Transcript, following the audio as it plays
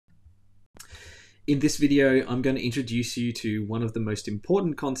In this video, I'm going to introduce you to one of the most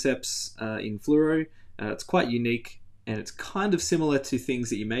important concepts in Fluoro. It's quite unique and it's kind of similar to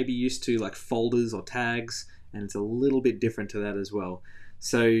things that you may be used to, like folders or tags, and it's a little bit different to that as well.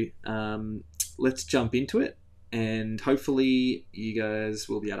 So let's jump into it, and hopefully you guys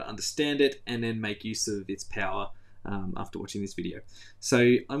will be able to understand it and then make use of its power after watching this video.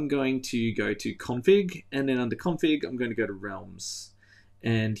 So I'm going to go to config, and then under config I'm going to go to realms.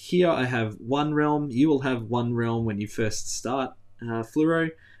 And here I have one realm. You will have one realm when you first start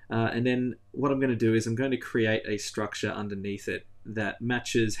Fluoro. And then what I'm going to do is I'm going to create a structure underneath it that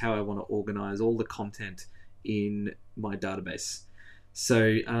matches how I want to organize all the content in my database.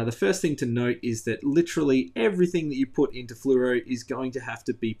 So the first thing to note is that literally everything that you put into Fluoro is going to have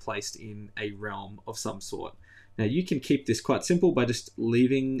to be placed in a realm of some sort. Now you can keep this quite simple by just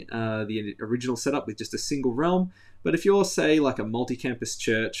leaving the original setup with just a single realm. But if you're, say, like a multi-campus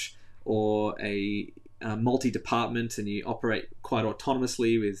church or a multi-department and you operate quite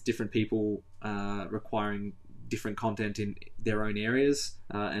autonomously with different people requiring different content in their own areas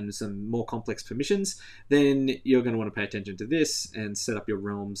and some more complex permissions, then you're going to want to pay attention to this and set up your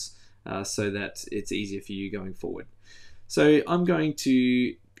realms so that it's easier for you going forward. So I'm going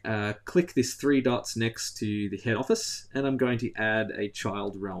to click this three dots next to the head office, and I'm going to add a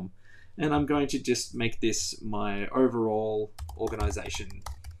child realm. And I'm going to just make this my overall organization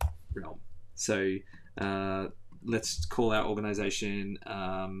realm. So let's call our organization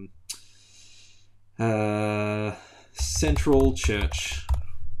Central Church.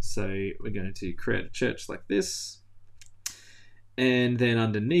 So we're going to create a church like this. And then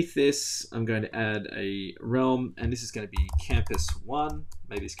underneath this, I'm going to add a realm, and this is going to be Campus 1.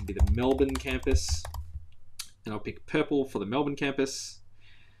 Maybe this can be the Melbourne campus. And I'll pick purple for the Melbourne campus.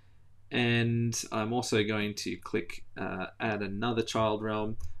 And I'm also going to click add another child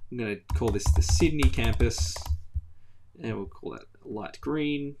realm. I'm going to call this the Sydney campus, and we'll call that light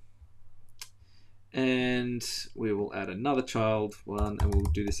green. And we will add another child one, and we'll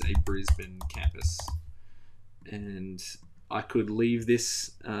do this a Brisbane campus. And I could leave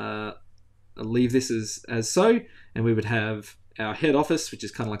this as so, and we would have our head office, which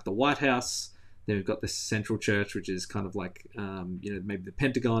is kind of like the White House. Then we've got the Central Church, which is kind of like, maybe the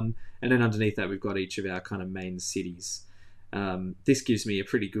Pentagon. And then underneath that, we've got each of our kind of main cities. This gives me a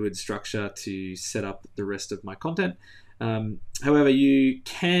pretty good structure to set up the rest of my content. However, you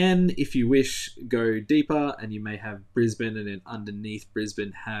can, if you wish, go deeper, and you may have Brisbane, and then underneath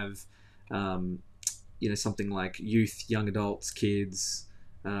Brisbane have, something like youth, young adults, kids.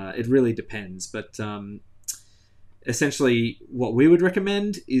 It really depends. But essentially, what we would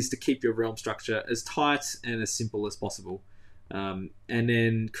recommend is to keep your realm structure as tight and as simple as possible, and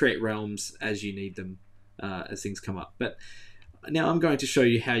then create realms as you need them as things come up. But now I'm going to show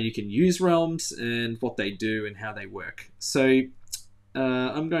you how you can use realms and what they do and how they work. So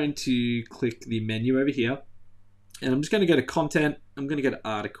I'm going to click the menu over here, and I'm just going to go to content. I'm going to go to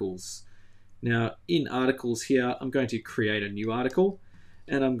articles. Now in articles here, I'm going to create a new article,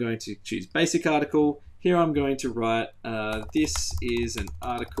 and I'm going to choose basic article. Here I'm going to write, this is an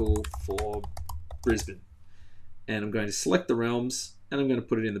article for Brisbane. And I'm going to select the realms, and I'm going to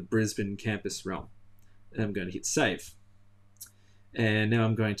put it in the Brisbane campus realm. And I'm going to hit save. And now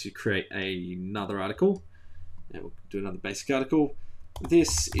I'm going to create another article. And we'll do another basic article.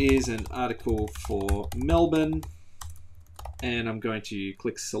 This is an article for Melbourne. And I'm going to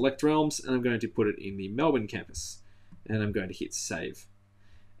click select realms, and I'm going to put it in the Melbourne campus. And I'm going to hit save.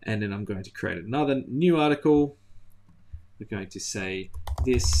 And then I'm going to create another new article. We're going to say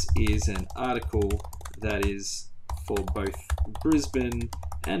this is an article that is for both Brisbane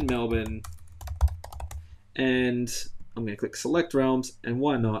and Melbourne. And I'm going to click select realms, and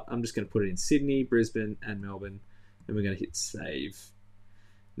why not? I'm just going to put it in Sydney, Brisbane, and Melbourne, and we're going to hit save.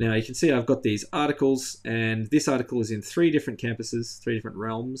 Now you can see I've got these articles, and this article is in 3 different campuses, 3 different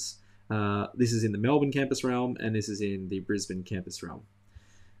realms. This is in the Melbourne campus realm, and this is in the Brisbane campus realm.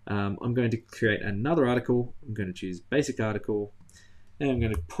 I'm going to create another article. I'm going to choose basic article, and I'm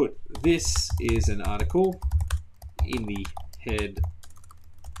going to put this is an article in the head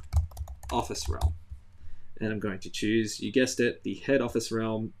office realm. And I'm going to choose, you guessed it, the head office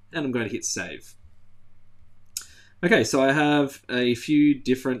realm, and I'm going to hit save. Okay, so I have a few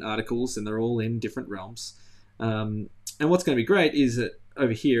different articles, and they're all in different realms. And what's going to be great is that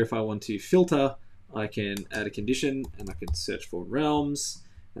over here, if I want to filter, I can add a condition, and I can search for realms.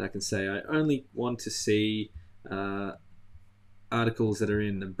 And I can say I only want to see articles that are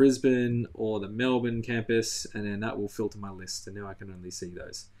in the Brisbane or the Melbourne campus, and then that will filter my list, and now I can only see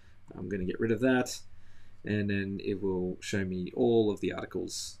those. I'm going to get rid of that, and then it will show me all of the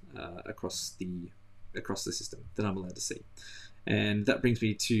articles across the system that I'm allowed to see. And that brings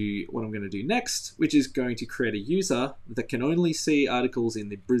me to what I'm going to do next, which is going to create a user that can only see articles in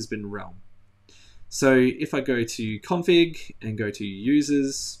the Brisbane realm. So if I go to config and go to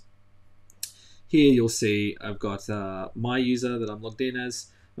users, here you'll see I've got my user that I'm logged in as.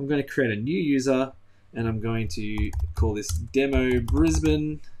 I'm going to create a new user, and I'm going to call this demo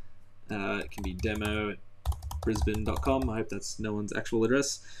Brisbane. It can be demo@brisbane.com. I hope that's no one's actual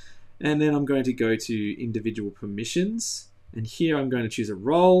address. And then I'm going to go to individual permissions, and here I'm going to choose a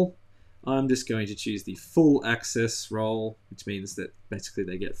role. I'm just going to choose the full access role, which means that basically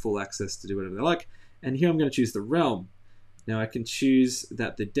they get full access to do whatever they like. And here I'm going to choose the realm. Now I can choose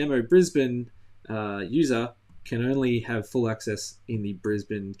that the demo Brisbane user can only have full access in the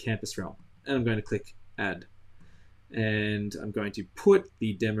Brisbane campus realm. And I'm going to click add. And I'm going to put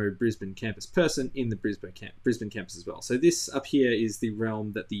the demo Brisbane campus person in the Brisbane campus as well. So this up here is the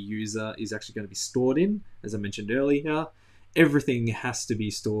realm that the user is actually going to be stored in. As I mentioned earlier, everything has to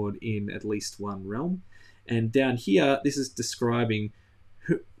be stored in at least one realm. And down here, this is describing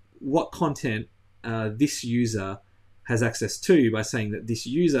what content this user has access to by saying that this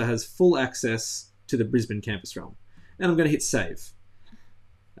user has full access to the Brisbane campus realm. And I'm going to hit save.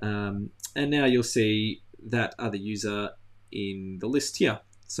 And now you'll see that other user in the list here.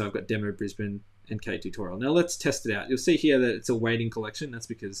 So I've got demo Brisbane and Kate tutorial. Now let's test it out. You'll see here that it's a waiting collection. That's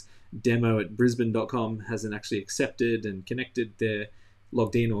because demo@brisbane.com hasn't actually accepted and connected their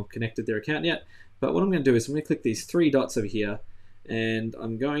logged in or connected their account yet. But what I'm going to do is I'm going to click these three dots over here, and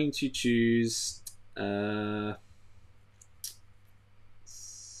I'm going to choose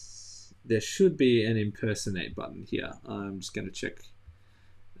there should be an impersonate button here. I'm just going to check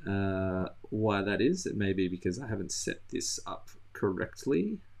why that is. It may be because I haven't set this up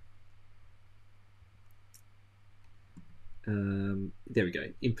correctly. There we go,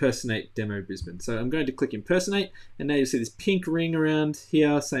 impersonate demo Brisbane. So I'm going to click impersonate, and now you'll see this pink ring around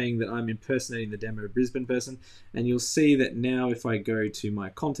here saying that I'm impersonating the demo Brisbane person. And you'll see that now if I go to my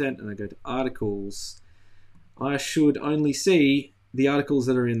content and I go to articles, I should only see the articles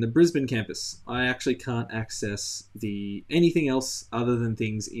that are in the Brisbane campus. I actually can't access anything else other than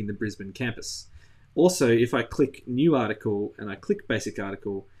things in the Brisbane campus. Also, if I click new article and I click basic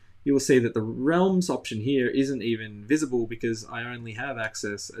article, you will see that the realms option here isn't even visible because I only have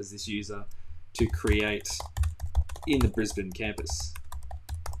access as this user to create in the Brisbane campus.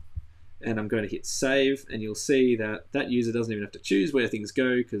 And I'm going to hit save, and you'll see that that user doesn't even have to choose where things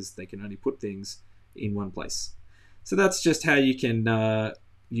go because they can only put things in one place. So that's just how you can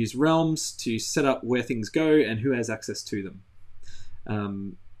use realms to set up where things go and who has access to them.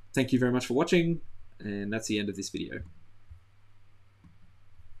 Thank you very much for watching, and that's the end of this video.